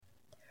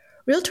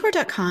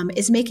Realtor.com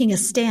is making a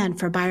stand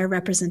for buyer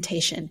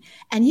representation,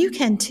 and you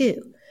can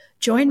too.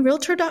 Join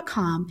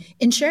Realtor.com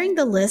in sharing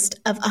the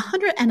list of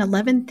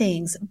 111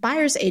 things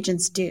buyer's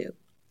agents do.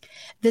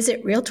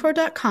 Visit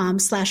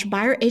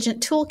Realtor.com/buyer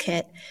agent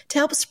toolkit to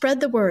help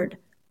spread the word.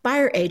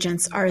 Buyer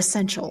agents are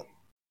essential.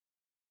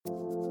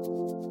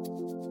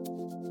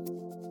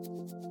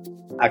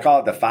 I call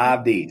it the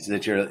 5 Ds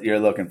that you're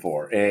looking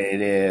for.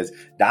 It is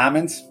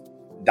diamonds,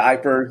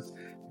 diapers,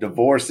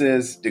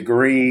 divorces,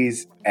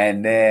 degrees,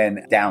 and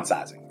then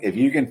downsizing. If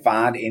you can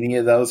find any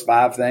of those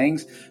 5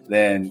 things,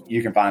 then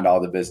you can find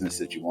all the business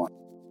that you want.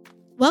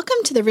 Welcome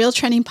to the Real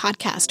Trending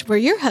Podcast, where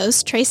your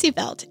host, Tracy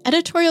Velt,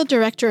 editorial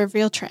director of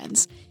Real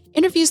Trends,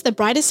 interviews the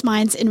brightest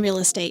minds in real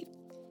estate.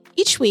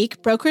 Each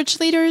week, brokerage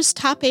leaders,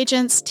 top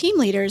agents, team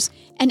leaders,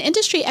 and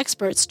industry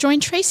experts join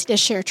Tracy to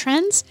share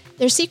trends,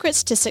 their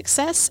secrets to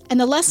success, and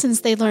the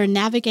lessons they learn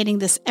navigating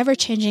this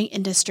ever-changing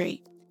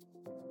industry.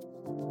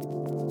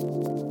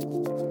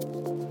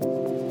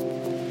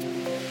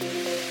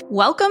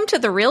 Welcome to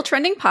the Real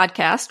Trending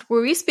Podcast, where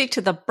we speak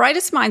to the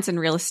brightest minds in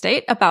real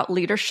estate about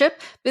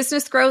leadership,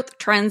 business growth,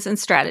 trends, and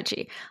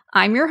strategy.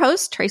 I'm your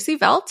host, Tracy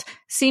Velt,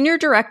 Senior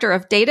Director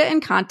of Data and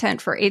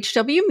Content for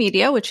HW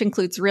Media, which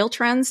includes Real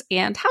Trends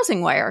and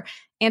HousingWire.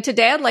 And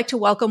today I'd like to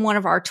welcome one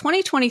of our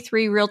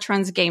 2023 Real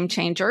Trends game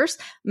changers,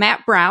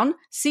 Matt Brown,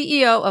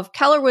 CEO of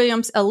Keller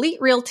Williams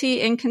Elite Realty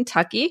in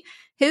Kentucky.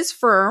 His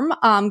firm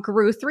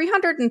grew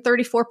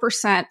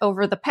 334%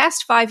 over the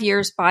past 5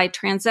 years by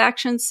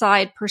transaction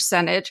side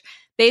percentage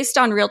based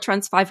on Real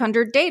Trends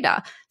 500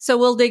 data. So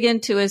we'll dig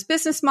into his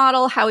business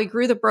model, how he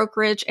grew the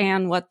brokerage,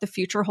 and what the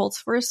future holds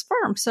for his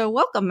firm. So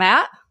welcome,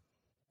 Matt.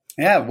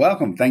 Yeah,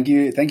 welcome. Thank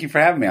you. Thank you for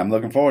having me. I'm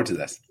looking forward to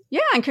this. Yeah,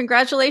 and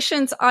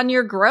congratulations on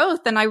your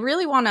growth. And I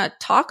really want to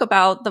talk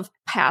about the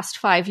past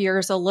 5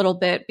 years a little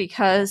bit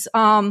because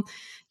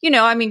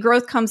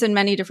growth comes in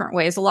many different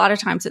ways. A lot of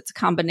times it's a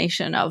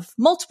combination of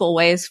multiple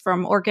ways,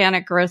 from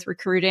organic growth,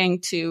 recruiting,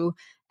 to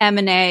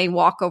M&A,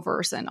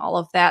 walkovers, and all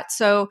of that.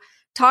 So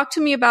talk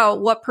to me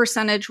about what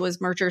percentage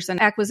was mergers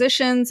and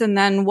acquisitions, and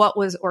then what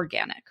was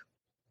organic.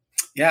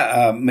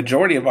 Yeah,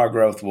 majority of our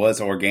growth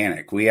was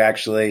organic. We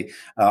actually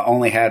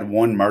only had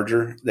one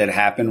merger that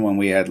happened when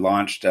we had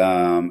launched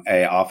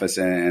a office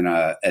in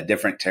a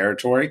different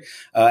territory.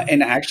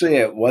 And actually,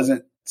 it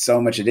wasn't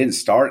so much, it didn't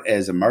start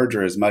as a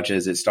merger as much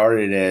as it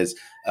started as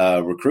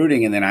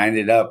recruiting. And then I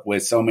ended up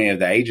with so many of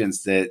the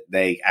agents that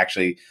the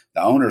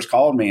owners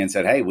called me and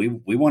said, hey, we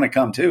want to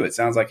come too. It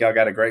sounds like y'all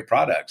got a great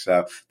product.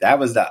 So that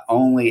was the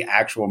only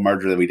actual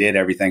merger that we did.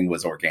 Everything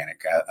was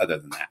organic other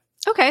than that.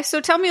 Okay, so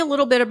tell me a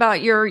little bit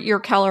about your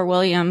Keller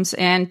Williams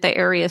and the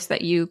areas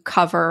that you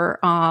cover.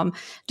 Do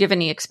you have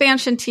any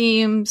expansion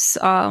teams?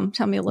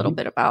 Tell me a little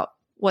bit about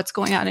what's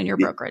going on in your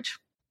brokerage.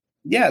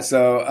 Yeah,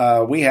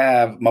 so we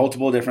have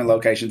multiple different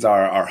locations.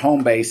 Our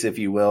home base, if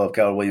you will, of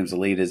Keller Williams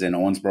Elite is in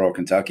Owensboro,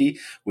 Kentucky.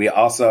 We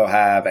also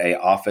have an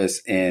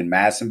office in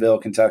Madisonville,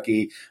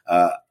 Kentucky.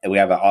 We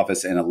have an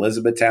office in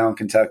Elizabethtown,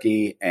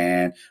 Kentucky,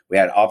 and we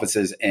had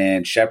offices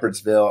in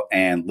Shepherdsville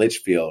and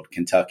Litchfield,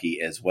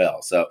 Kentucky as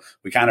well. So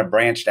we kind of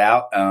branched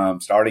out,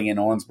 starting in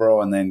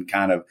Owensboro, and then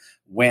kind of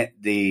went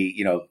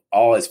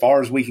all as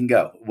far as we can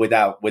go with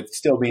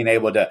still being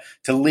able to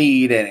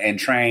lead and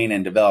train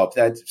and develop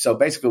that. So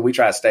basically we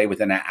try to stay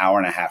within an hour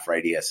and a half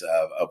radius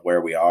of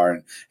where we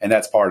are. And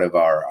that's part of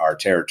our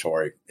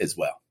territory as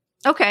well.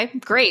 Okay,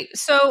 great.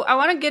 So I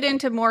want to get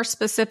into more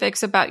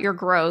specifics about your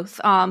growth,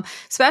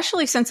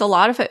 especially since a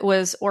lot of it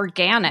was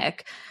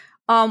organic.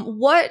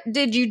 What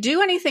did you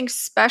do anything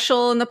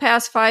special in the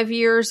past 5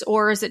 years,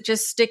 or is it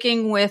just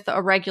sticking with a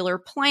regular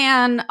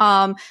plan?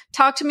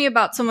 Talk to me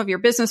about some of your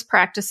business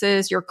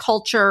practices, your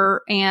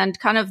culture, and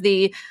kind of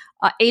the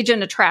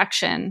agent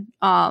attraction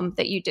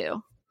that you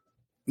do.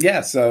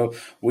 Yeah, so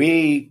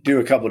we do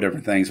a couple of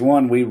different things.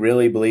 One, we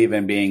really believe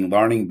in being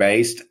learning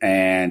based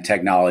and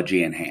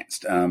technology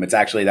enhanced. It's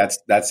actually that's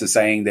the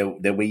saying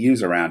that we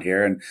use around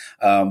here, and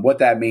what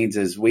that means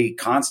is we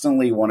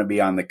constantly want to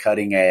be on the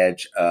cutting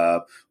edge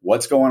of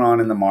what's going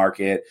on in the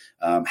market,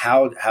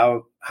 how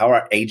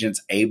are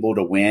agents able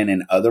to win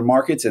in other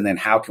markets, and then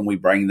how can we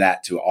bring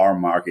that to our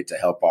market to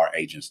help our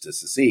agents to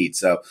succeed.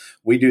 So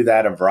we do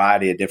that a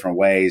variety of different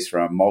ways,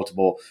 from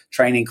multiple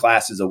training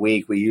classes a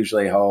week. We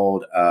usually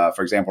hold,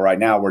 for example, right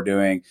now we're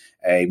doing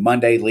a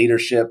Monday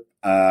leadership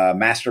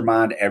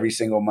mastermind every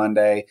single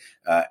Monday.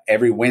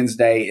 Every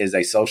Wednesday is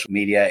a social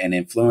media and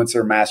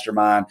influencer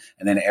mastermind.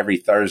 And then every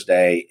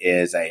Thursday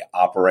is a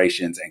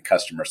operations and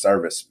customer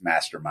service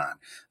mastermind.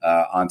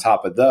 On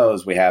top of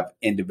those, we have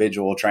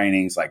individual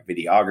trainings like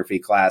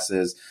videography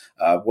classes,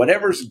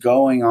 whatever's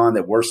going on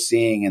that we're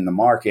seeing in the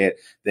market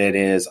that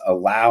is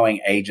allowing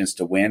agents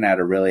to win at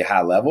a really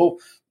high level.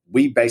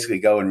 we basically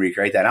go and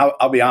recreate that. And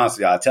I'll be honest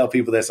with you, I tell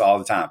people this all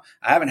the time.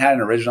 I haven't had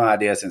an original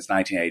idea since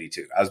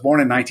 1982. I was born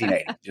in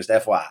 1980, just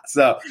FYI.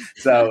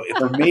 So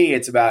for me,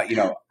 it's about,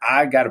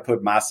 I got to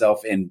put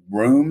myself in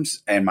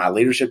rooms, and my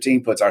leadership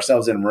team puts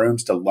ourselves in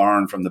rooms to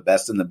learn from the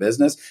best in the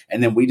business.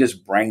 And then we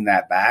just bring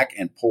that back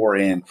and pour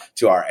in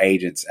to our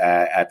agents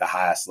at the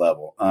highest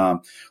level.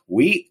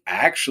 We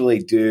actually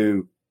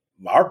do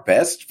our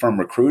best from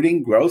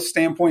recruiting growth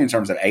standpoint in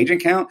terms of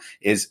agent count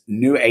is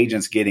new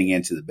agents getting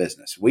into the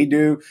business. We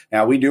do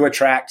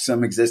attract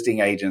some existing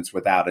agents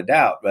without a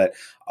doubt, but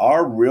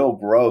our real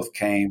growth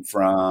came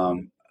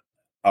from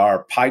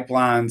our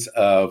pipelines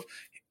of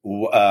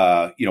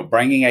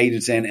bringing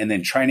agents in and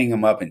then training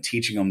them up and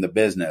teaching them the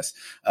business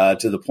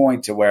to the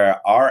point to where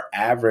our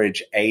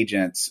average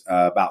agents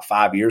about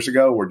 5 years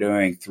ago were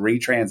doing 3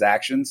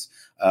 transactions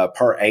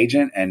per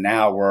agent, and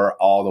now we're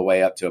all the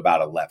way up to about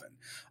 11.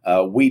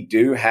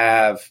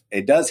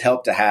 It does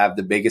help to have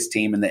the biggest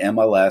team in the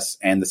MLS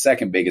and the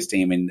second biggest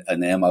team in the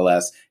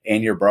MLS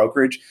in your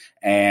brokerage.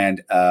 And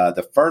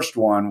the first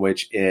one,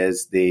 which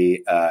is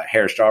the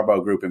Harris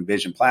Jarbo Group and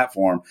Vision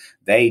Platform,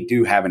 they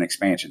do have an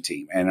expansion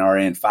team and are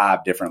in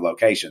 5 different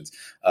locations.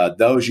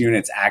 Those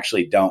units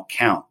actually don't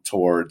count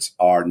towards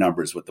our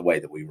numbers with the way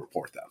that we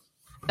report them.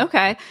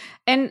 Okay.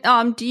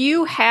 And do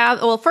you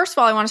have, well, first of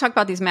all, I want to talk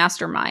about these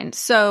masterminds.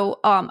 So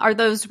are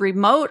those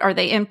remote? Are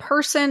they in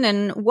person?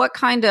 And what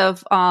kind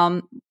of,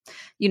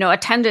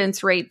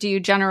 attendance rate do you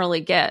generally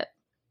get?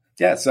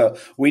 Yeah, so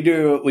we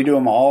do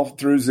them all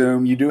through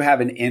Zoom. You do have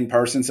an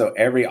in-person, so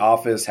every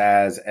office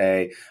has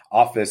a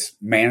office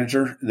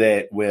manager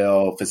that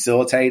will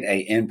facilitate a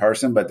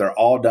in-person, but they're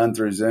all done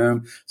through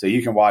Zoom. So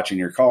you can watch in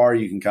your car,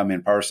 you can come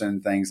in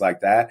person, things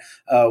like that.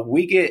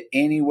 We get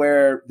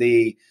anywhere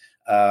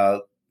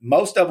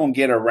most of them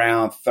get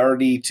around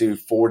 30 to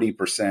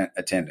 40%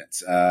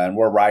 attendance. And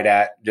we're right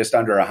at just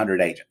under 100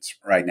 agents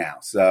right now.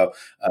 So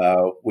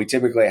we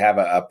typically have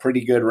a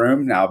pretty good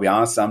room. Now, I'll be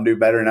honest, some do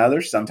better than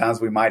others. Sometimes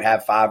we might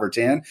have 5 or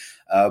 10.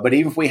 But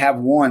even if we have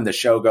one, the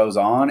show goes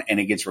on and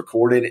it gets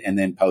recorded and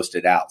then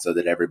posted out so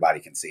that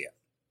everybody can see it.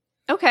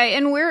 Okay.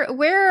 And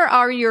where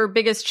are your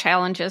biggest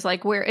challenges?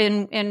 Like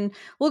and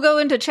we'll go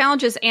into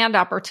challenges and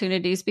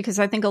opportunities, because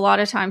I think a lot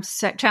of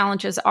times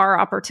challenges are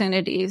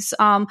opportunities.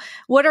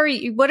 What are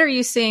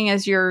you seeing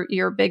as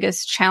your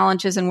biggest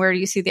challenges, and where do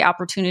you see the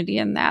opportunity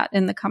in that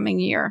in the coming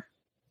year?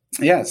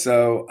 Yeah.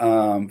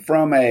 So,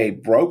 from a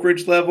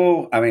brokerage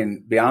level, I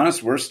mean, be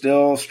honest, we're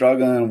still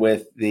struggling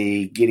with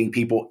the getting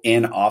people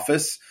in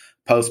office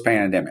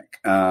post-pandemic,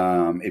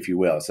 if you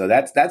will. So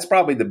that's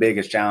probably the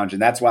biggest challenge.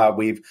 And that's why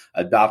we've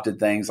adopted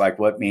things like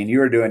what me and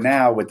you are doing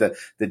now with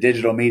the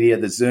digital media,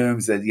 the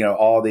Zooms, that,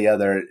 all the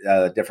other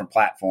different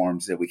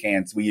platforms that we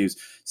can. So we use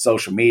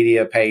social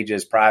media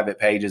pages, private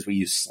pages. We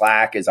use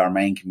Slack as our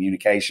main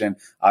communication,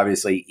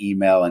 obviously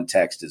email and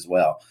text as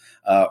well.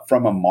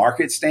 From a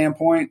market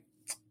standpoint,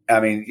 I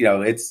mean,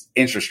 it's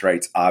interest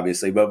rates,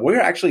 obviously, but we're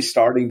actually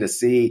starting to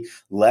see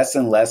less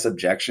and less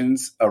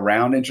objections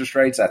around interest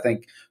rates. I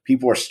think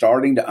people are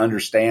starting to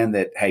understand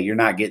that, hey, you're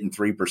not getting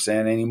 3%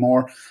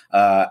 anymore.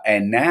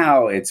 And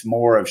now it's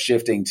more of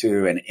shifting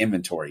to an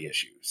inventory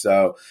issue.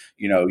 So,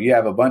 you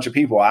have a bunch of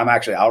people.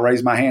 I'll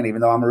raise my hand,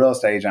 even though I'm a real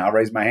estate agent, I'll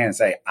raise my hand and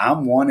say,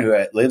 I'm one who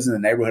lives in the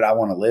neighborhood I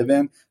want to live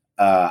in.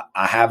 I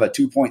have a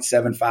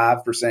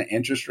 2.75%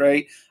 interest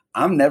rate.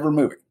 I'm never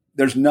moving.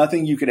 There's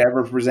nothing you could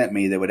ever present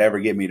me that would ever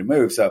get me to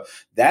move. So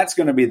that's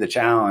going to be the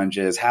challenge,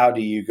 is how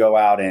do you go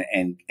out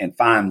and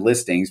find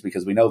listings,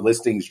 because we know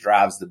listings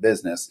drives the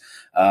business.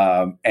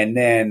 And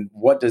then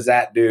what does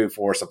that do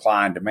for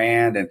supply and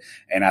demand?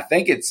 And I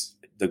think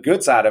the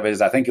good side of it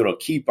is I think it'll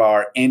keep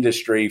our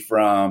industry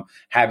from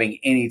having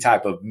any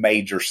type of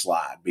major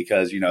slide,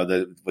 because,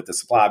 with the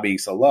supply being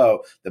so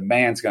low, the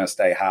demand's going to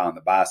stay high on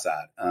the buy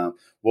side.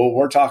 What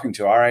we're talking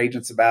to our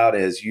agents about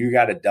is you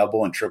got to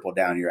double and triple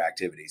down your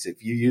activities.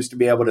 If you used to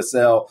be able to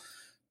sell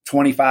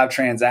 25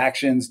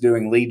 transactions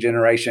doing lead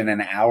generation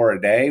an hour a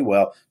day,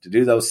 well, to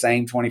do those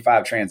same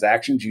 25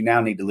 transactions, you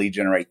now need to lead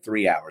generate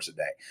 3 hours a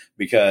day,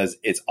 because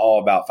it's all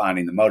about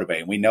finding the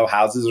motivator. We know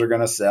houses are going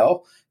to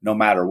sell no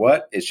matter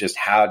what. It's just,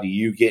 how do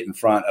you get in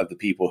front of the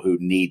people who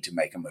need to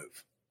make a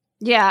move?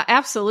 Yeah,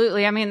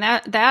 absolutely. I mean,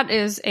 that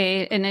is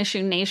an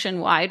issue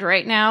nationwide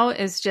right now,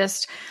 is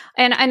just,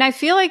 and I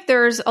feel like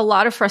there's a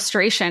lot of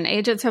frustration.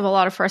 Agents have a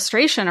lot of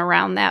frustration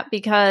around that,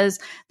 because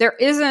there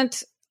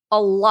isn't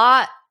a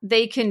lot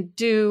they can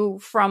do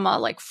from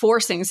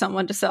forcing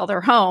someone to sell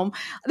their home.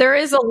 There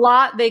is a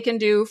lot they can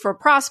do for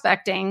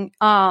prospecting,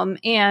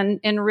 and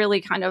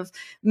really kind of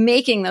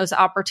making those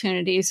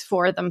opportunities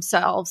for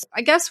themselves.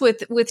 I guess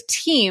with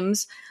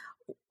teams,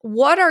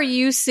 what are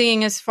you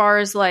seeing as far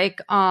as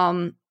the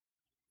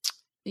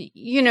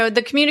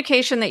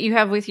communication that you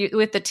have with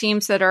the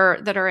teams that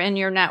are in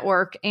your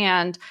network,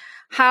 and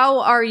how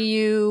are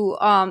you,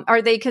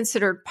 are they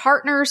considered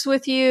partners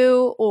with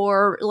you?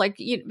 Or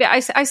I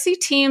see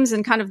teams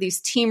and kind of these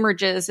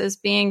teamerages as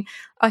being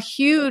a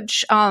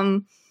huge,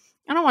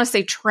 I don't want to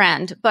say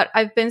trend, but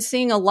I've been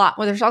seeing a lot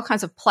where there's all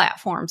kinds of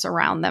platforms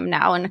around them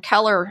now. And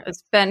Keller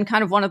has been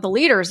kind of one of the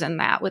leaders in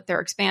that with their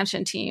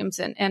expansion teams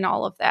and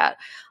all of that.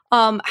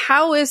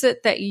 How is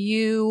it that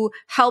you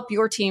help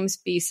your teams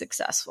be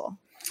successful?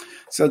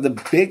 So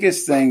the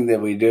biggest thing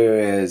that we do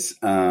is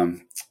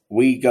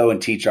we go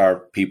and teach our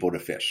people to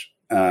fish.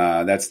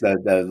 That's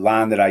the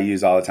line that I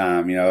use all the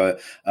time.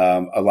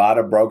 A lot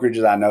of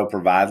brokerages I know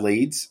provide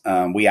leads.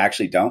 We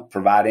actually don't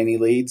provide any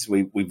leads.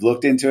 We've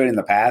looked into it in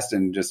the past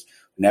and just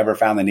never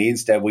found the need.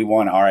 Instead, we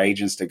want our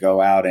agents to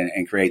go out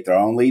and create their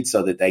own leads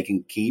so that they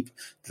can keep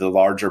the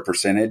larger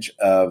percentage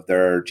of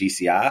their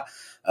GCI.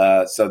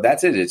 So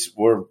that's it.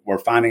 We're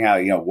finding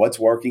out, what's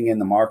working in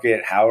the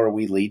market. How are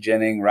we lead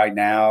genning right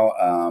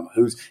now?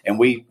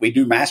 We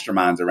do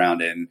masterminds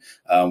around it.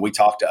 And we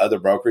talk to other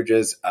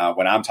brokerages.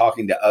 When I'm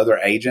talking to other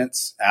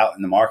agents out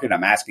in the market,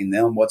 I'm asking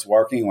them what's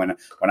working. When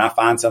I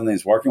find something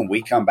that's working,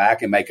 we come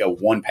back and make a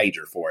one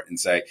pager for it and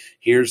say,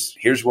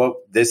 here's what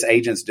this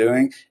agent's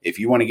doing. If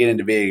you want to get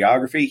into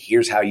videography,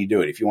 here's how you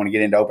do it. If you want to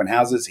get into open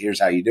houses, here's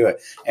how you do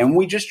it. And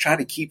we just try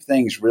to keep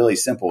things really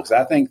simple, because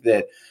I think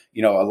that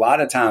a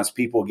lot of times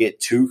people get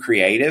too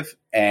creative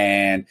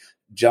and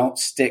don't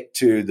stick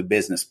to the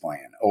business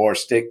plan or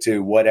stick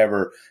to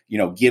whatever,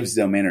 gives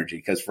them energy.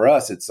 Because for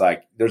us, it's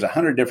like there's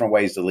 100 different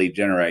ways to lead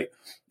generate.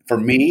 For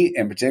me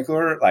in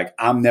particular, like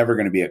I'm never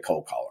going to be a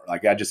cold caller.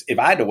 Like if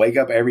I had to wake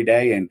up every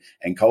day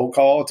and cold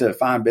call to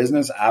find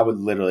business, I would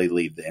literally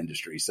leave the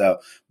industry.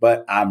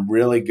 But I'm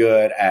really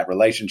good at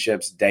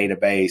relationships,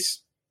 database,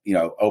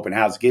 open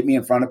house, get me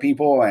in front of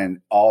people,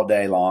 and all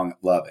day long,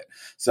 love it.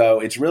 So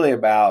it's really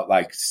about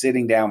like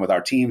sitting down with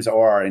our teams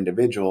or our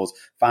individuals,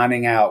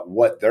 finding out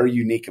what their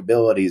unique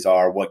abilities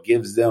are, what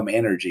gives them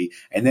energy.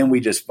 And then we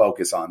just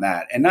focus on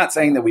that. And not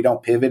saying that we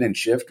don't pivot and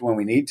shift when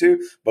we need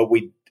to, but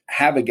we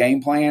have a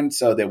game plan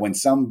so that when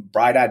some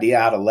bright idea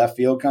out of left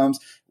field comes,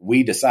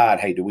 we decide,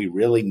 hey, do we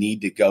really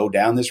need to go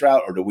down this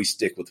route, or do we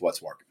stick with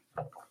what's working?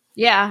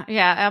 Yeah,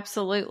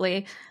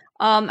 absolutely.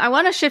 I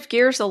want to shift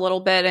gears a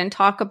little bit and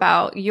talk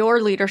about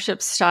your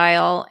leadership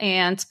style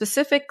and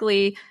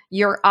specifically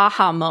your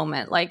aha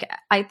moment. Like,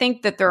 I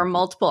think that there are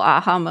multiple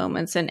aha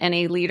moments in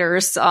any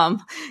leader's,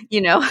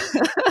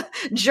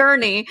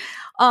 journey.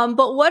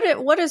 But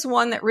what is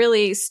one that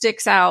really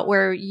sticks out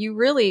where you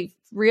really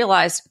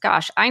realized,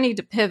 gosh, I need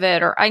to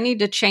pivot or I need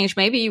to change?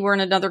 Maybe you were in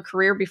another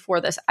career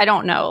before this. I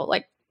don't know.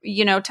 Like,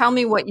 tell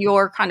me what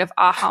your kind of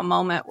aha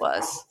moment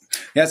was.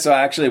 Yeah, so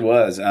I actually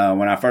was.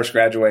 When I first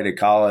graduated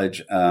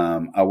college,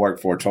 I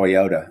worked for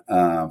Toyota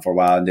for a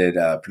while and did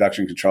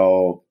production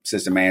control,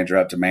 system manager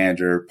up to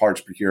manager,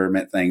 parts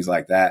procurement, things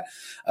like that.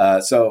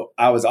 So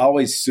I was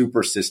always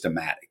super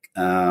systematic.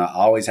 I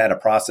always had a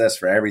process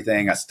for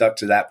everything. I stuck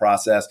to that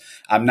process.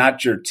 I'm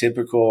not your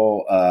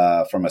typical,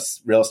 from a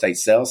real estate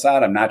sales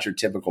side, I'm not your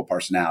typical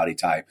personality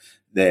type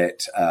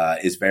that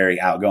is very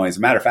outgoing. As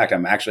a matter of fact,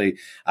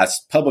 I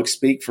public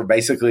speak for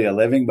basically a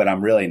living, but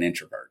I'm really an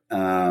introvert.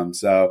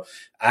 So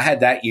I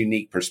had that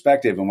unique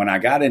perspective. And when I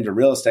got into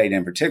real estate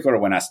in particular,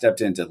 when I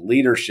stepped into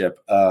leadership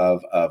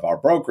of our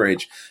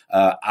brokerage,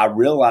 I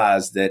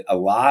realized that a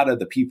lot of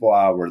the people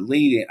I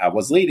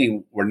was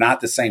leading were not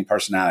the same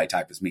personality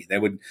type as me. They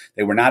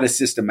were not as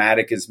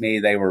systematic as me.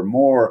 They were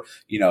more,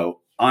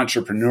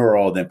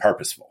 entrepreneurial than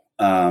purposeful.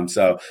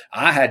 So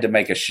I had to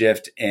make a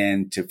shift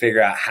to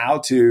figure out how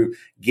to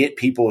get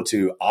people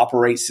to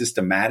operate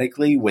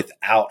systematically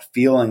without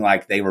feeling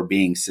like they were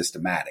being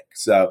systematic.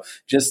 So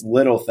just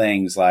little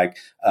things like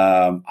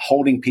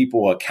holding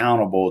people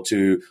accountable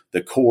to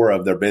the core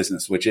of their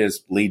business, which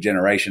is lead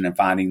generation and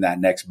finding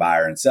that next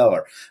buyer and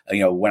seller.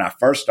 When I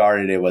first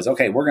started, it was,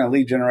 okay, we're going to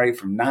lead generate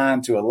from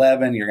 9 to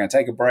 11. You're going to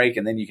take a break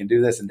and then you can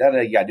do this and da-da.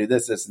 You got to do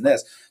this, this, and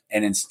this.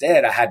 And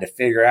instead, I had to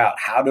figure out,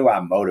 how do I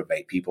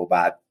motivate people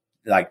by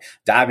like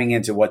diving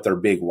into what their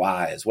big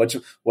why is,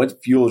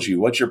 what fuels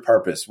you, what's your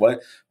purpose,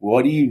 what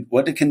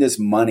can this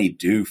money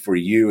do for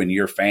you and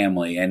your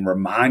family, and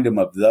remind them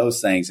of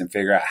those things and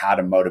figure out how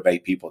to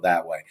motivate people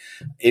that way.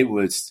 It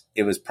was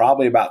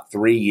probably about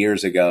 3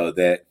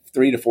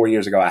 to 4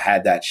 years ago, I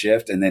had that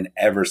shift. And then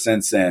ever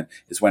since then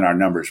is when our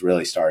numbers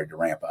really started to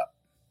ramp up.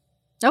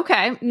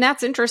 Okay. And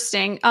that's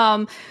interesting.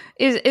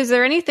 Is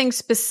there anything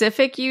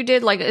specific you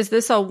did? Like, is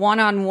this a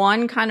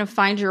one-on-one kind of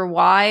find your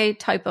why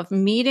type of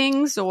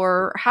meetings,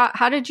 or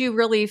how did you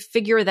really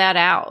figure that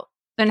out?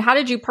 And how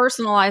did you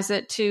personalize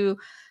it to,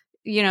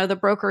 the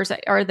brokers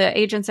or the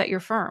agents at your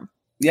firm?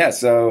 Yeah,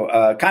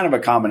 so kind of a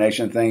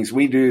combination of things.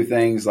 We do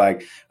things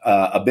like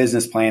a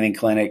business planning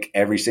clinic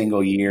every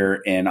single year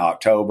in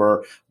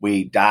October.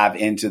 We dive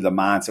into the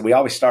mindset. We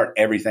always start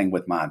everything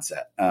with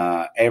mindset.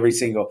 I would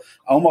say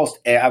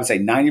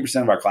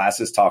 90% of our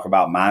classes talk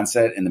about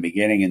mindset in the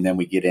beginning, and then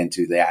we get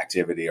into the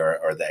activity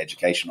or the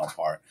educational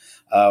part.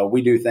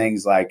 We do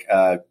things like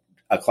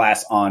a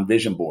class on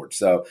vision boards.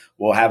 So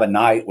we'll have a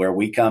night where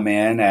we come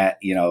in at,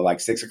 like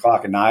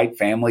 6:00 at night,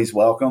 families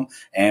welcome,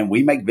 and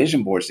we make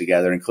vision boards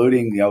together,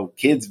 including,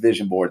 kids'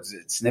 vision boards,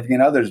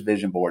 significant others'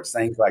 vision boards,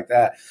 things like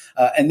that.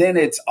 And then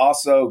it's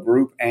also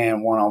group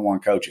and one-on-one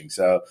coaching.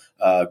 So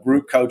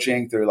group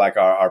coaching through like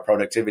our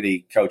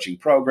productivity coaching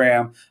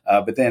program.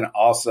 But then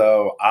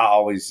also I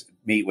always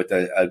meet with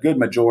a good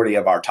majority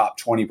of our top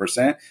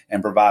 20%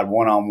 and provide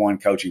one-on-one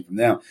coaching from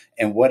them.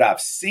 And what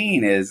I've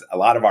seen is a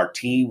lot of our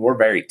team, we're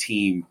very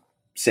team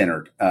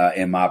centered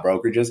in my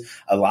brokerages.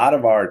 A lot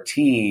of our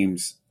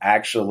teams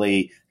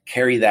actually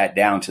carry that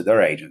down to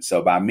their agents.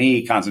 So by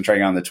me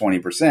concentrating on the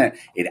 20%,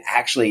 it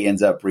actually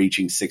ends up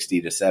reaching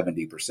 60 to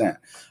 70%.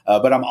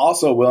 But I'm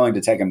also willing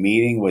to take a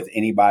meeting with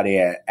anybody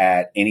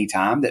at any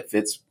time that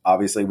fits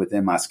obviously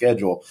within my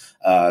schedule.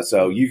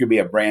 So you could be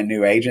a brand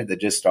new agent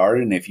that just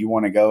started. And if you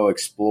want to go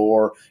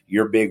explore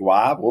your big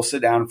why, we'll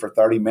sit down for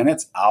 30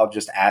 minutes. I'll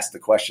just ask the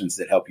questions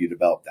that help you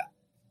develop that.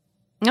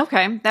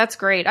 Okay, that's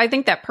great. I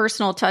think that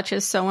personal touch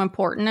is so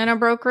important in a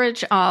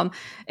brokerage.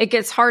 It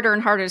gets harder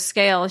and harder to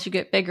scale as you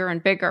get bigger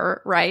and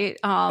bigger, right?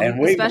 And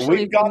we've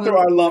gone through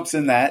our lumps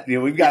in that.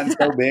 We've gotten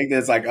so big that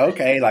it's like,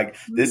 okay, like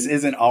this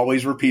isn't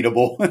always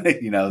repeatable.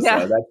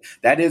 So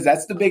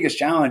that's the biggest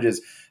challenge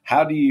is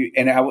how do you,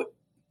 and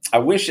I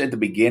wish at the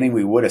beginning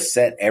we would have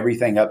set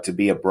everything up to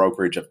be a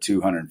brokerage of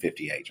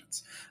 250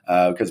 agents.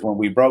 Because when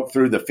we broke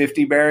through the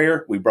 50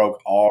 barrier, we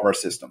broke all of our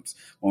systems.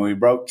 When we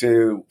broke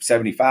to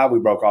 75, we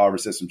broke all of our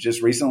systems.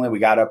 Just recently, we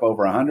got up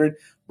over 100,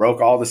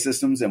 broke all the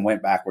systems, and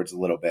went backwards a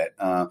little bit.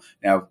 Now,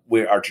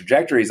 our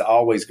trajectory is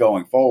always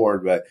going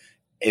forward, but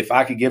if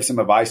I could give some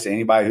advice to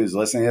anybody who's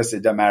listening to this,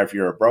 it doesn't matter if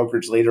you're a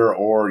brokerage leader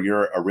or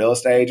you're a real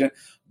estate agent,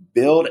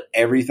 build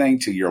everything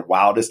to your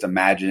wildest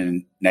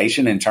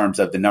imagination in terms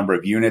of the number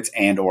of units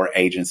and or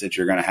agents that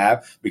you're going to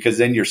have, because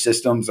then your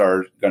systems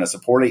are going to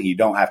support it and you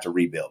don't have to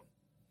rebuild.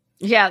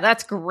 Yeah,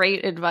 that's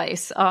great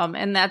advice.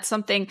 And that's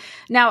something.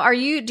 Now,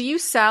 do you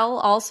sell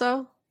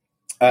also?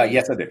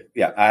 Yes, I do.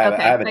 Yeah, I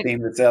have a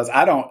team that sells.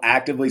 I don't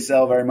actively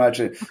sell very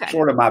much.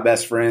 Short of my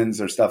best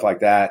friends or stuff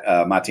like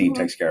that, my team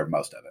takes care of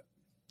most of it.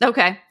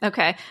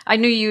 Okay. I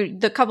knew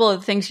the couple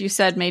of things you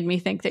said made me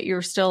think that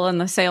you're still in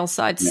the sales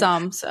side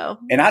some. So,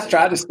 and I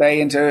try to stay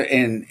in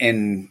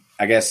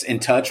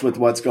touch with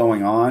what's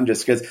going on,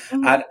 just because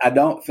I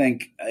don't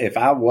think if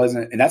I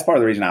wasn't, and that's part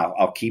of the reason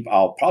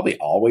I'll probably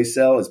always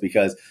sell is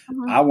because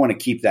I want to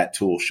keep that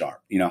tool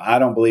sharp. I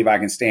don't believe I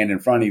can stand in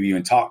front of you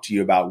and talk to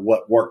you about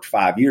what worked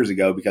 5 years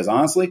ago, because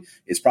honestly,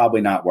 it's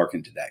probably not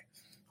working today.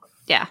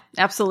 Yeah,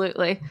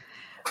 absolutely.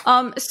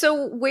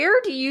 So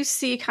where do you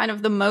see kind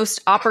of the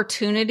most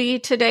opportunity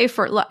today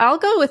I'll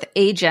go with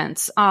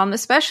agents,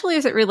 especially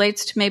as it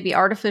relates to maybe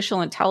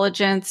artificial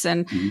intelligence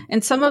and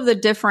some of the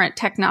different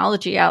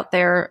technology out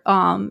there,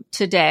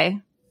 today?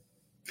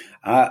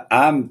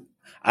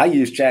 I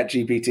use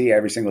ChatGPT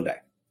every single day.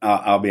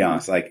 I'll be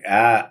honest. Like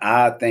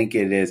I think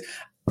it is,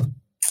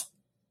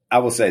 I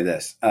will say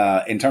this,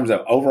 in terms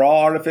of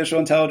overall artificial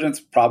intelligence,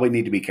 probably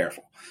need to be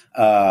careful.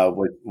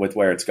 With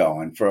where it's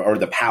going or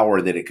the power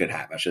that it could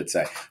have, I should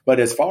say. But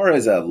as far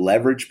as a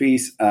leverage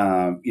piece,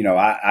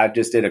 I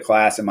just did a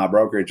class in my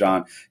brokerage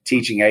on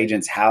teaching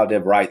agents how to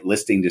write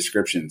listing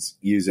descriptions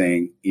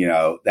using,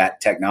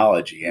 that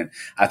technology. And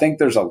I think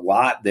there's a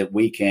lot that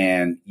we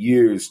can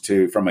use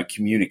from a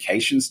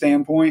communication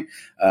standpoint,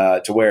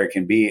 to where it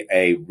can be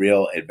a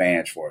real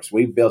advantage for us.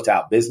 We've built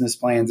out business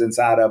plans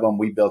inside of them.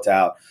 We built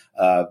out,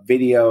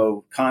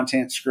 video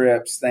content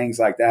scripts, things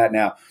like that.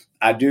 Now,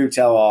 I do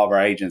tell all of our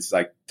agents,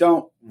 like,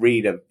 don't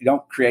create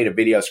a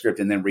video script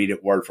and then read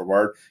it word for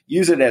word.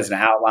 Use it as an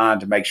outline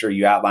to make sure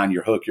you outline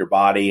your hook, your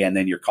body, and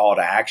then your call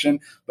to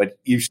action. But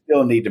you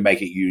still need to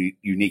make it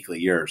uniquely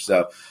yours.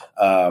 So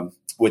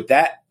with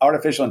that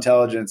artificial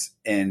intelligence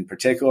in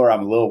particular,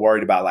 I'm a little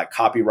worried about like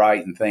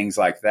copyright and things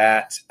like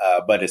that.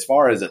 But as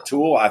far as a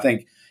tool, I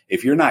think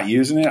if you're not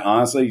using it,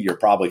 honestly, you're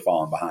probably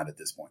falling behind at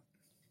this point.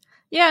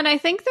 Yeah. And I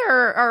think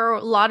there are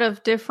a lot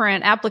of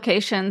different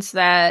applications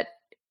that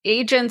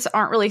agents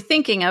aren't really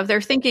thinking of. They're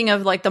thinking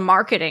of like the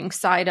marketing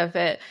side of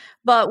it.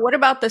 But what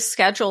about the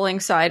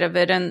scheduling side of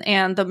it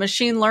and the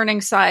machine learning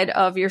side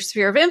of your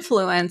sphere of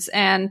influence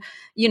and,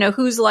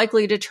 who's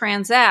likely to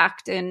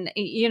transact? And,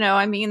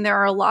 there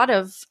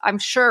are I'm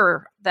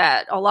sure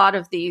that a lot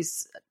of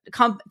these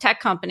tech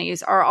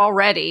companies are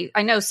already,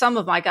 I know some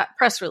of them, I got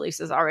press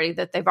releases already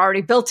that they've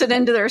already built it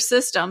into their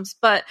systems,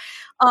 but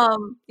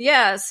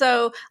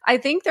so I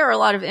think there are a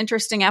lot of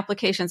interesting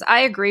applications.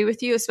 I agree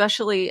with you,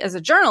 especially as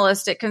a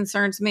journalist. It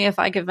concerns me if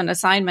I give an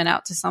assignment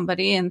out to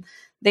somebody and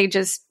they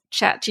just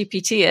chat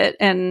GPT it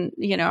and,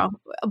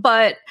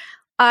 but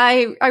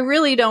I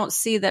really don't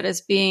see that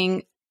as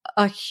being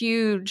a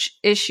huge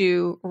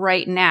issue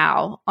right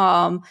now.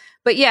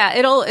 But yeah,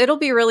 it'll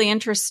be really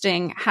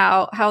interesting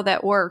how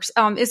that works.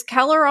 Is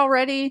Keller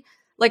already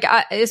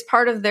is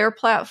part of their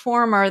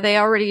platform? Are they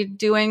already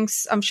doing,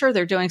 I'm sure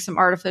they're doing some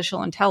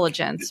artificial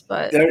intelligence,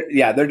 but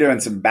they're doing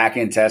some back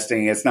end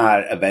testing. It's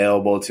not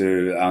available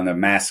on the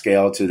mass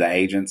scale to the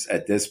agents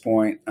at this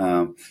point.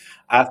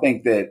 I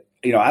think that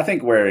I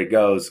think where it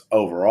goes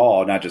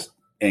overall, not just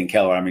in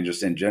Keller, I mean,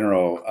 just in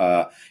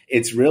general,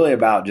 it's really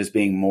about just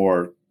being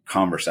more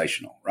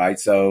conversational, right?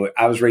 So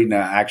I was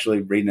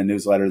actually reading a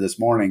newsletter this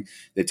morning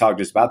that talked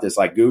just about this.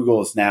 Like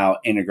Google's now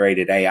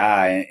integrated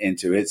AI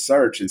into its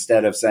search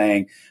instead of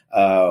saying,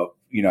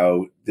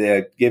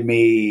 give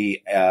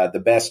me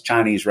the best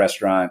Chinese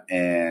restaurant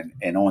in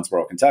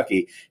Owensboro,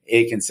 Kentucky.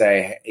 It can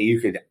say,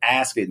 you could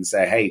ask it and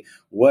say, hey,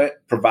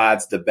 what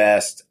provides the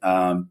best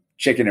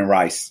chicken and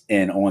rice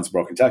in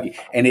Owensboro, Kentucky?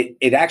 And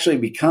it actually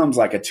becomes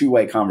like a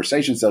two-way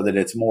conversation so that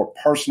it's more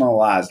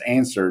personalized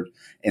answered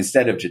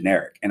instead of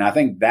generic. And I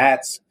think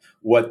that's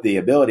what the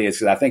ability is,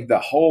 because I think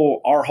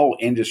our whole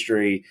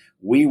industry,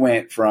 we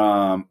went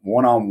from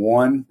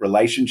one-on-one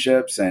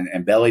relationships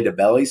and belly to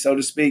belly, so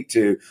to speak,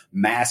 to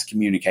mass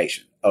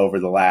communication over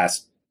the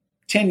last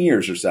 10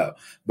 years or so.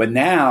 But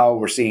now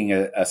we're seeing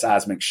a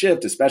seismic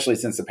shift, especially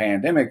since the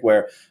pandemic,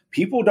 where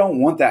people don't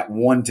want that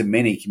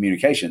one-to-many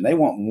communication. They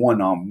want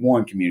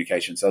one-on-one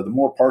communication. So the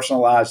more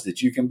personalized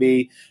that you can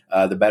be,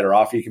 the better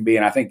off you can be.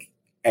 And I think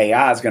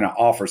AI is going to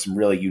offer some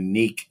really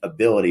unique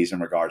abilities in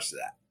regards to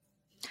that.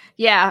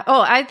 Yeah.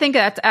 Oh, I think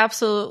that's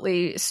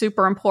absolutely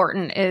super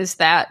important, is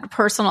that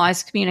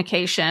personalized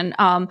communication.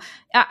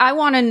 I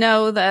want to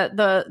know that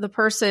the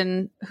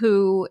person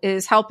who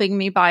is helping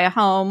me buy a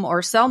home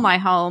or sell my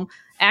home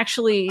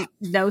actually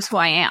knows who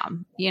I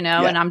am, and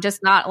I'm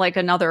just not like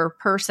another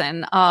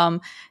person.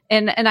 And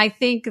I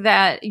think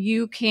that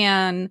you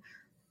can,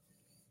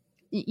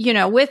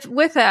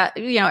 with that,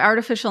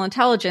 artificial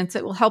intelligence,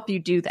 it will help you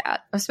do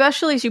that,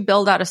 especially as you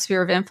build out a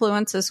sphere of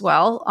influence as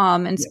well,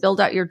 and build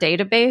out your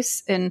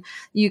database. And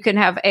you can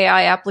have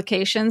AI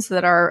applications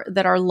that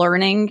are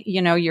learning,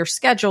 your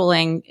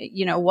scheduling,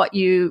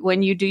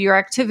 when you do your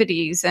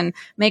activities, and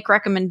make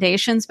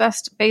recommendations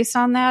based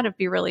on that. It'd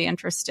be really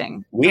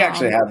interesting. We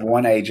actually have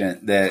one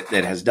agent that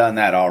has done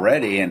that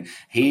already, and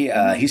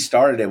he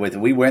started it with.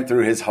 We went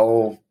through his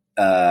whole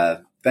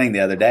thing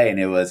the other day, and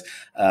it was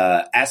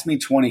ask me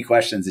 20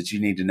 questions that you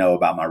need to know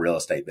about my real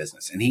estate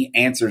business. And he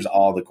answers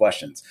all the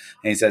questions.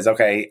 And he says,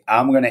 okay,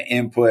 I'm going to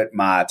input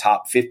my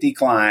top 50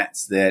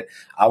 clients that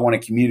I want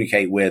to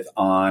communicate with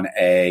on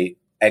a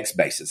X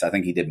basis. I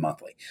think he did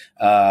monthly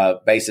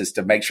basis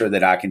to make sure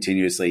that I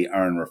continuously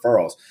earn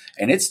referrals.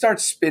 And it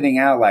starts spitting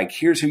out like,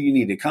 here's who you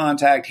need to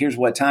contact. Here's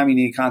what time you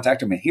need to contact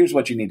them. And here's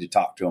what you need to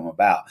talk to them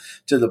about,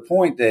 to the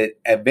point that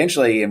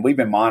eventually, and we've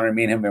been monitoring,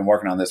 me and him have been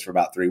working on this for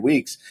about 3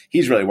 weeks.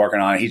 He's really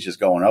working on it. He's just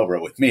going over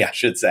it with me, I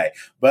should say.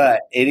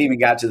 But it even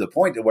got to the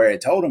point to where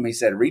it told him, he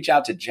said, reach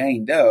out to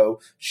Jane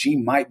Doe. She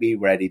might be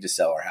ready to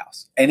sell her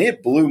house. And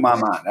it blew my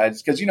mind,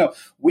 because,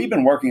 we've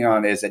been working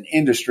on as an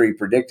industry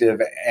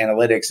predictive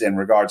analytics in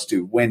regards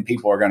to when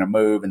people are going to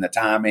move and the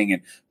timing,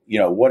 and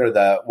what are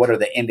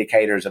the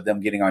indicators of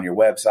them getting on your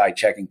website,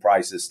 checking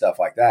prices, stuff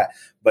like that.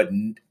 But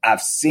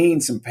I've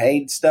seen some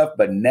paid stuff,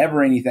 but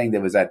never anything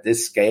that was at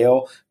this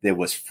scale that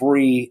was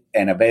free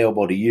and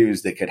available to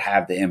use that could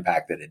have the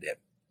impact that it did.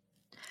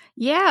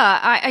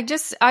 Yeah,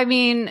 I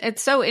mean,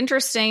 it's so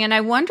interesting. And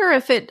I wonder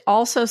if it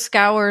also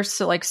scours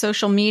to like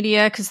social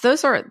media, because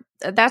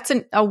that's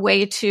a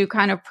way to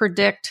kind of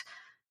predict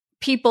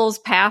people's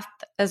path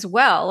as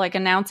well, like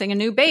announcing a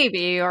new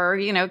baby, or,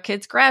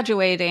 kids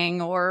graduating,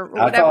 or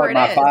whatever it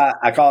is.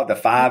 I call it the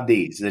 5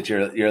 Ds that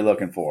you're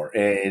looking for.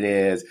 It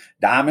is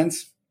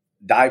diamonds,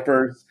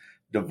 diapers,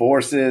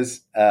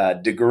 divorces,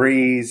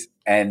 degrees,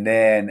 and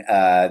then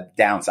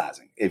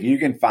downsizing. If you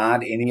can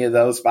find any of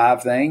those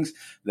 5 things,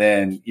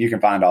 then you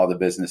can find all the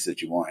business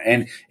that you want.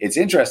 And it's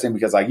interesting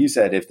because, like you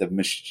said, if the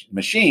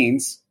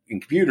machines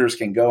and computers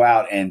can go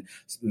out and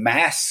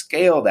mass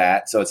scale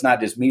that, so it's not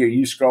just me or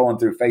you scrolling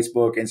through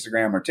Facebook,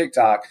 Instagram, or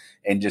TikTok,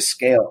 and just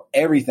scale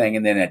everything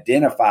and then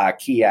identify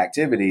key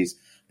activities,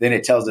 then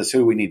it tells us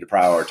who we need to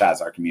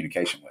prioritize our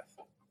communication with.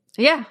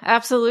 Yeah,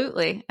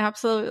 absolutely.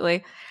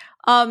 Absolutely.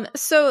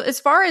 So as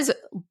far as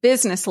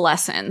business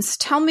lessons,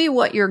 tell me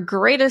what your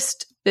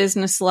greatest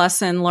business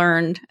lesson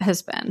learned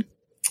has been.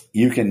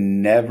 You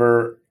can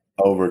never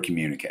over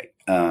communicate.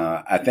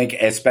 I think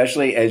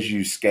especially as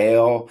you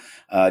scale,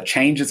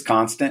 change is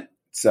constant.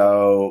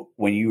 So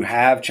when you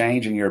have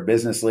change and you're a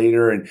business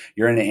leader and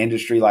you're in an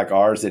industry like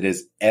ours that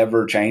is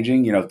ever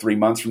changing, 3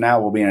 months from now,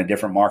 we'll be in a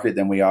different market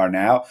than we are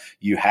now.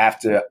 You have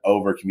to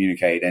over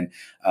communicate. And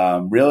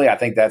really, I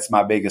think that's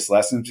my biggest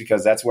lesson,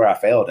 because that's where I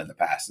failed in the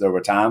past. There were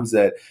times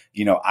that,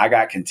 I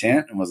got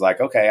content and was like,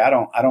 okay, I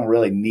don't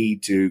really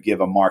need to give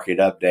a market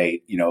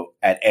update,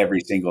 at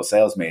every single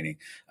sales meeting.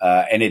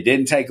 And it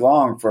didn't take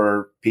long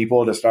for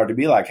people to start to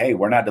be like, hey,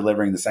 we're not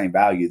delivering the same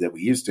value that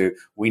we used to.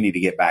 We need to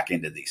get back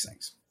into these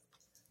things.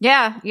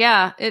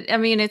 Yeah.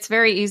 It's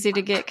very easy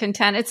to get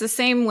content. It's the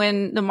same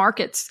when the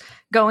market's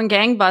going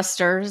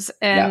gangbusters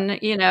and,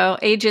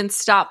 agents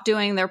stop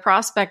doing their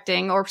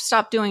prospecting or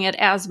stop doing it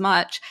as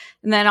much.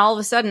 And then all of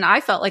a sudden I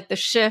felt like the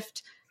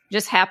shift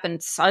just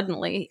happened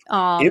suddenly.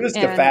 It was the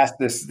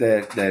fastest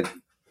that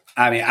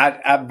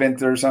I've been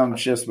through some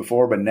shifts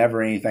before, but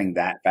never anything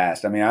that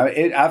fast.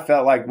 I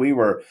felt like we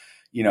were,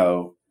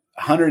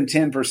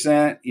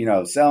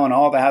 110%, selling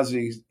all the houses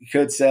you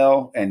could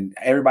sell, and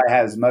everybody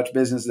had as much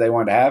business as they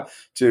wanted to have,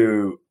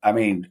 to,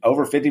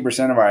 over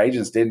 50% of our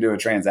agents didn't do a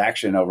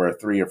transaction over a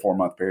 3 or 4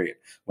 month period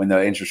when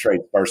the interest rate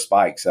first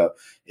spiked. So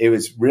it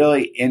was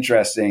really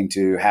interesting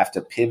to have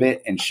to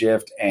pivot and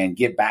shift and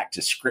get back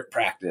to script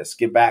practice,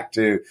 get back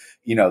to,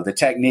 the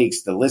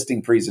techniques, the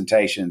listing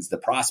presentations, the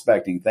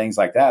prospecting, things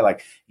like that.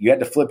 Like, you had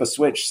to flip a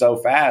switch so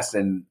fast.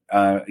 And,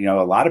 a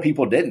lot of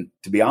people didn't,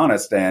 to be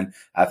honest. And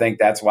I think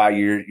that's why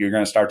you're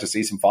going to start to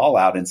see some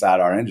fallout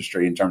inside our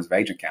industry in terms of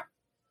agent count.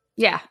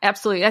 Yeah,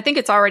 absolutely. I think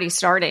it's already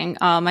starting.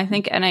 I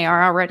think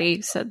NAR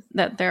already said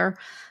that their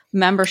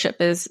membership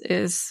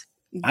is.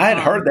 I had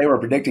heard they were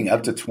predicting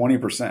up to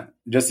 20%.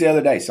 Just the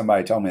other day,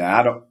 somebody told me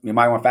that. You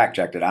might want to fact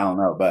check it. I don't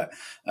know, but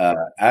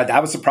I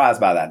was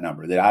surprised by that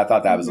number. That I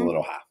thought that was a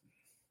little high.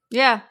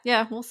 Yeah,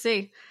 we'll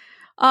see.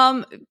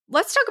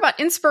 Let's talk about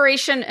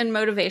inspiration and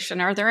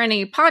motivation. Are there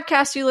any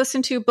podcasts you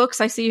listen to,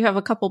 books? I see you have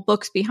a couple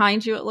books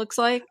behind you, it looks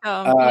like.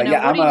 What do you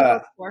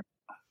look for?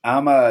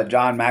 I'm a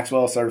John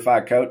Maxwell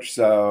certified coach.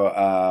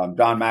 So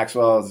John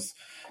Maxwell is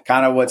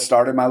kind of what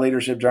started my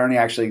leadership journey.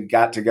 I actually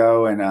got to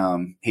go, and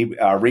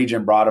our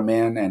region brought him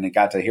in, and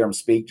got to hear him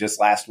speak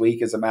just last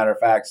week, as a matter of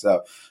fact.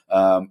 So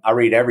I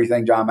read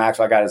everything John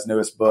Maxwell. I got his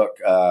newest book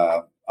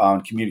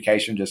on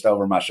communication just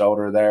over my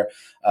shoulder there.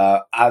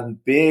 I'm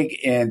big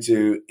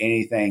into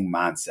anything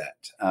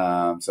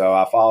mindset. So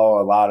I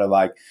follow a lot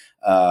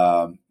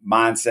of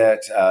mindset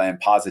and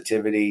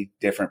positivity,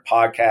 different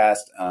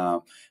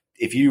podcasts.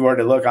 If you were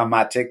to look on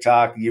my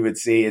TikTok, you would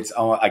see it's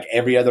on, like,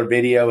 every other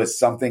video is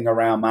something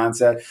around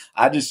mindset.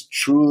 I just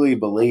truly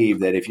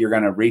believe that if you're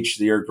going to reach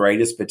your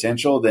greatest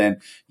potential,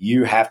 then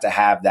you have to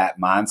have that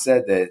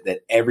mindset that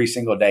every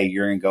single day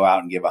you're going to go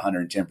out and give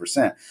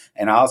 110%.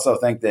 And I also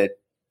think that,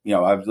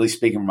 at least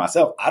speaking for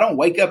myself, I don't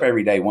wake up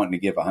every day wanting to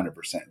give 100%.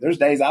 There's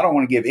days I don't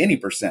want to give any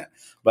percent,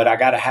 but I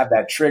got to have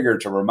that trigger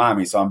to remind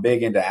me. So I'm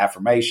big into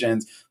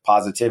affirmations,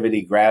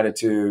 positivity,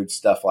 gratitude,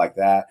 stuff like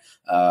that.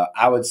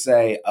 I would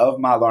say of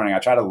my learning, I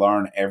try to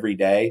learn every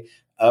day.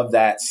 Of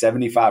that,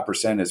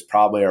 75% is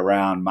probably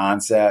around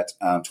mindset,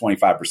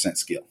 25%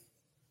 skill.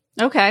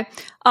 Okay.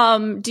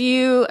 My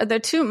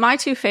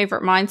two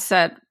favorite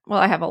mindset, well,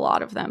 I have a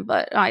lot of them,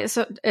 but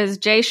is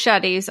Jay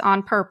Shetty's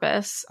On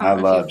Purpose. I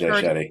love Jay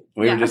Shetty.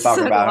 We were just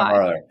talking about him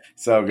earlier.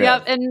 So good.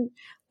 Yep. And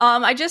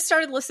I just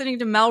started listening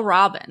to Mel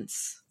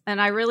Robbins, and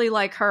I really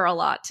like her a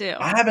lot too.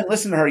 I haven't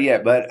listened to her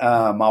yet, but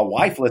my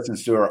wife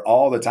listens to her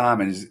all the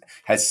time and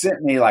has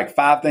sent me like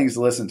 5 things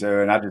to listen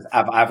to. And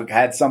I've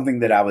had something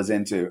that I was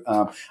into.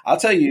 I'll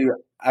tell you,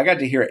 I got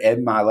to hear Ed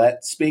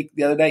Milet speak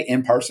the other day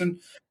in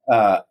person.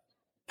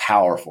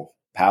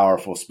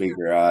 Powerful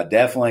speaker.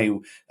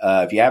 Definitely,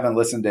 if you haven't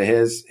listened to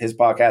his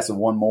podcast and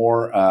one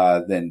more,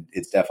 then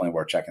it's definitely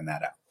worth checking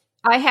that out.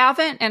 I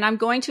haven't, and I'm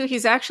going to.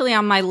 He's actually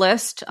on my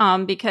list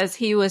because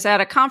he was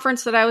at a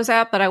conference that I was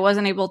at, but I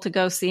wasn't able to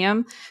go see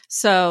him.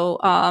 So,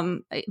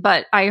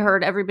 but I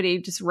heard everybody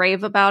just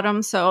rave about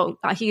him. So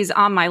he's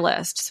on my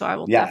list. So I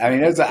will. Yeah,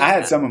 I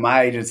had some of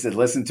my agents that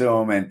listened to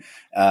him, and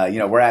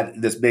we're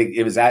at this big.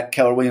 It was at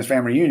Keller Williams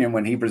Family Reunion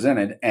when he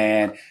presented,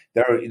 and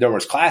there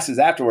was classes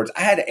afterwards.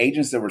 I had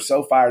agents that were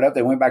so fired up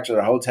they went back to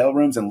their hotel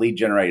rooms and lead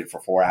generated for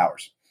 4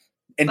 hours.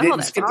 And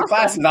didn't skip the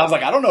classes. And I was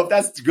like, I don't know if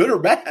that's good or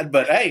bad,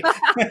 but hey.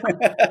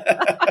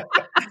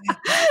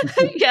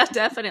 Yeah,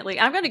 definitely.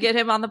 I'm going to get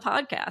him on the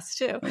podcast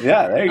too.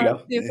 Yeah, there you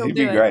go. He'd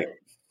be great.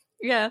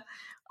 Yeah.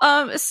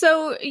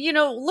 So,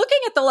 looking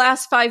at the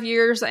last 5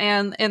 years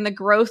and the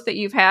growth that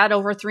you've had,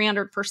 over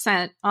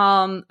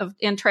 300%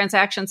 in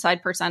transaction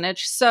side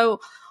percentage. So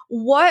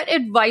what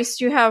advice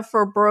do you have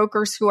for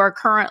brokers who are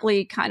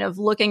currently kind of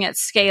looking at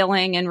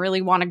scaling and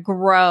really want to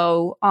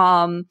grow?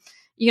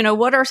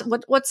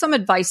 What's some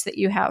advice that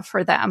you have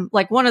for them?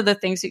 Like, one of the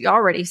things that you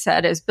already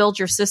said is build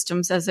your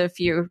systems as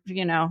if you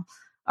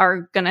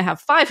are going to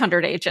have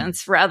 500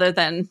 agents rather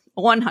than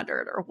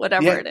 100 or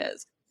whatever it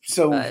is.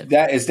 So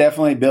that is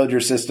definitely build your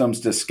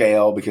systems to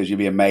scale, because you'll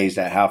be amazed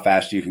at how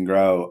fast you can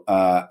grow.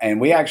 And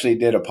we actually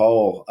did a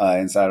poll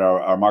inside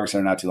our market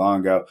center not too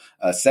long ago.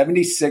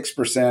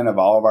 76% of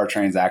all of our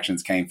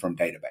transactions came from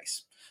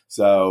database.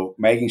 So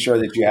making sure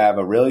that you have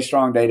a really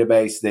strong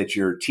database, that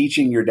you're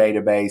teaching your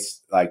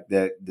database, like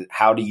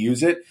how to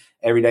use it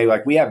every day.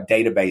 Like, we have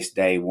database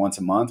day once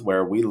a month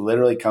where we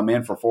literally come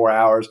in for 4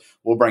 hours.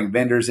 We'll bring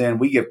vendors in.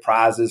 We give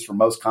prizes for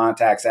most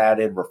contacts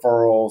added,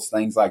 referrals,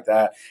 things like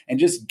that, and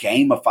just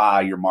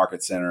gamify your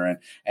market center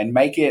and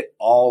make it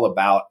all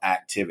about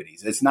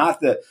activities. It's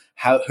not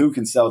who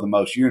can sell the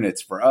most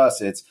units. For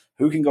us, it's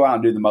who can go out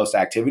and do the most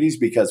activities,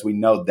 because we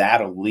know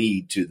that'll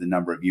lead to the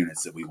number of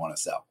units that we want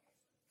to sell.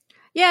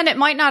 Yeah, and it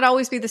might not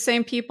always be the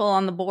same people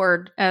on the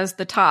board as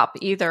the top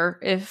either.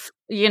 If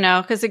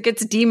because it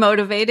gets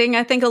demotivating,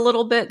 I think, a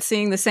little bit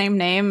seeing the same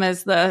name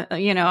as the,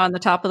 on the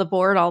top of the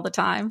board all the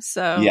time.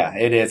 So yeah,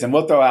 it is. And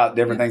we'll throw out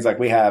different things. Like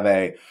we have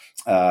a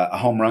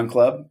home run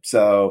club.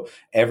 So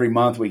every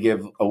month we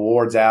give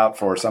awards out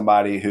for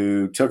somebody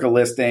who took a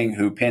listing,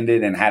 who pinned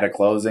it and had a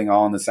closing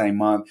all in the same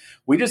month.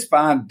 We just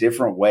find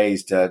different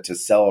ways to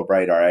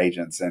celebrate our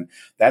agents. And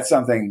that's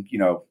something,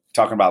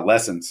 talking about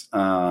lessons,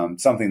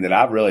 something that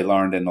I've really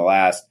learned in the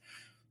last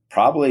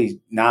probably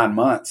 9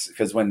 months,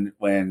 because when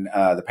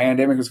the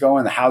pandemic was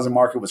going, the housing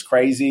market was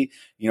crazy.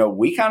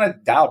 We kind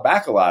of dialed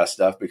back a lot of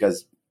stuff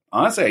because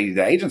honestly,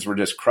 the agents were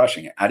just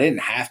crushing it. I didn't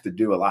have to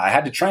do a lot. I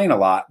had to train a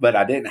lot, but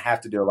I didn't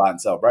have to do a lot in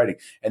celebrating.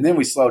 And then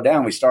we slowed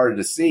down. We started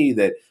to see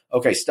that,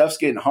 okay, stuff's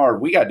getting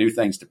hard. We got to do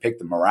things to pick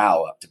the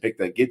morale up,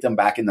 get them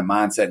back in the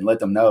mindset and let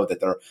them know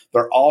that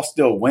they're all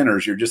still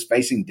winners. You're just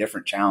facing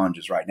different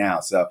challenges right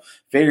now. So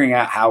figuring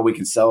out how we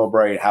can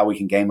celebrate, how we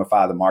can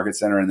gamify the market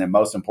center. And then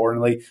most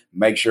importantly,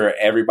 make sure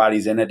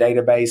everybody's in a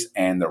database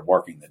and they're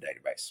working the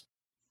database.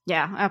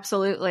 Yeah,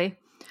 absolutely.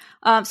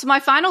 So my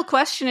final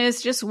question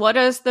is just, what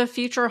does the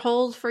future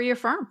hold for your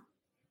firm?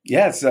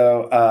 Yeah,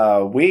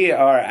 so we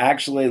are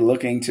actually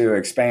looking to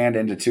expand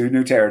into 2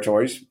 new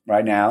territories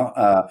right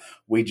now.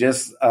 We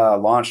just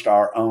launched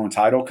our own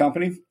title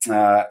company,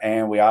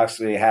 and we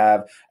actually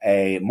have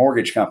a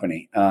mortgage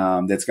company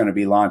that's going to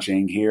be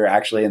launching here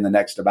actually in the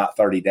next about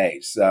 30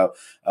 days. So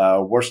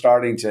we're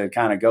starting to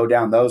kind of go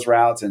down those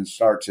routes and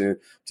start to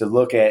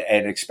look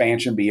at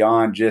expansion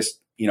beyond just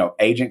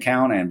agent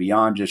count and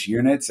beyond just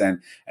units,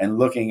 and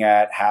looking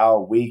at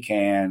how we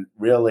can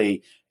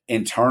really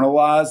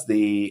internalize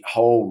the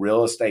whole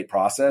real estate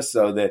process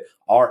so that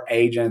our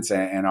agents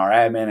and our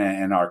admin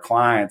and our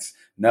clients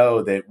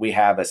know that we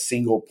have a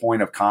single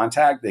point of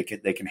contact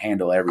that they can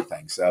handle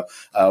everything. So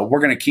we're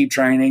going to keep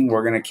training.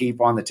 We're going to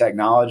keep on the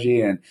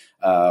technology, and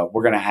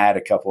we're going to add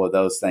a couple of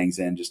those things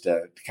in just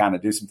to kind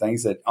of do some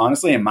things that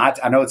honestly,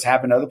 I know it's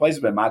happened other places,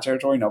 but in my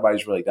territory,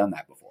 nobody's really done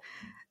that before.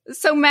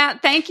 So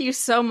Matt, thank you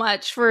so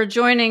much for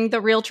joining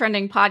the Real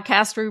Trending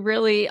podcast. We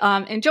really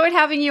enjoyed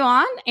having you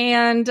on,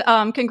 and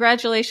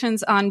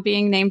congratulations on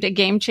being named a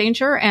game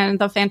changer and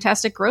the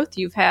fantastic growth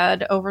you've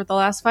had over the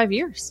last 5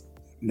 years.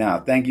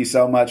 No, thank you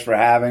so much for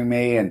having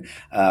me. And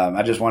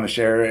I just want to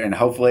share, and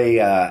hopefully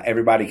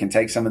everybody can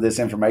take some of this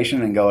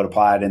information and go and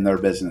apply it in their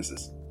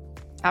businesses.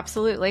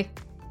 Absolutely.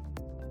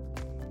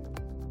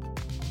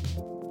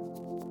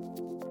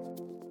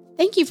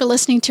 Thank you for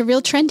listening to Real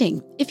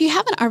Trending. If you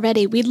haven't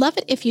already, we'd love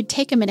it if you'd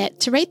take a minute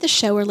to rate the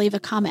show or leave a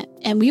comment,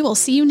 and we will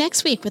see you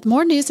next week with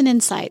more news and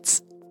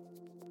insights.